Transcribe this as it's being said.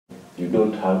You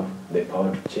don't have the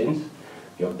power to change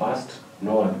your past.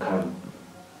 No one can.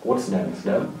 What's done is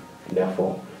done.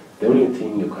 Therefore, the only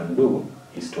thing you can do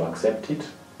is to accept it,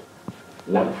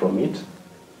 learn from it,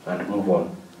 and move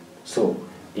on. So,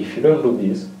 if you don't do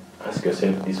this, ask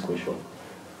yourself this question: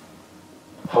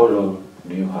 how long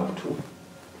do you have to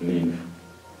live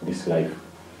this life?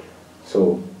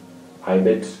 So, I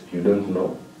bet you don't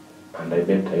know, and I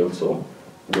bet I also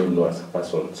don't know as a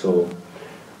person. So,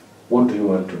 what do you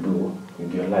want to do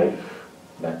with your life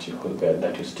that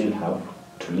you still have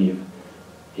to live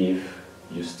if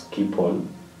you keep on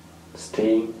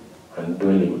staying and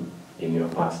dwelling in your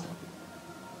past?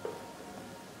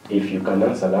 If you can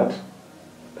answer that,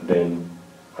 then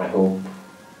I hope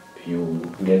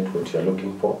you get what you're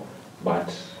looking for, but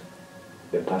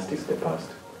the past is the past.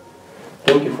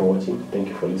 Thank you for watching, thank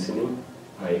you for listening.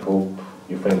 I hope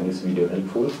you find this video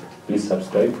helpful. Please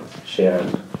subscribe, share,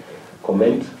 and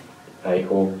comment. I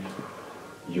hope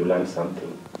you learned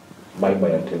something. Bye bye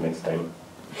until next time.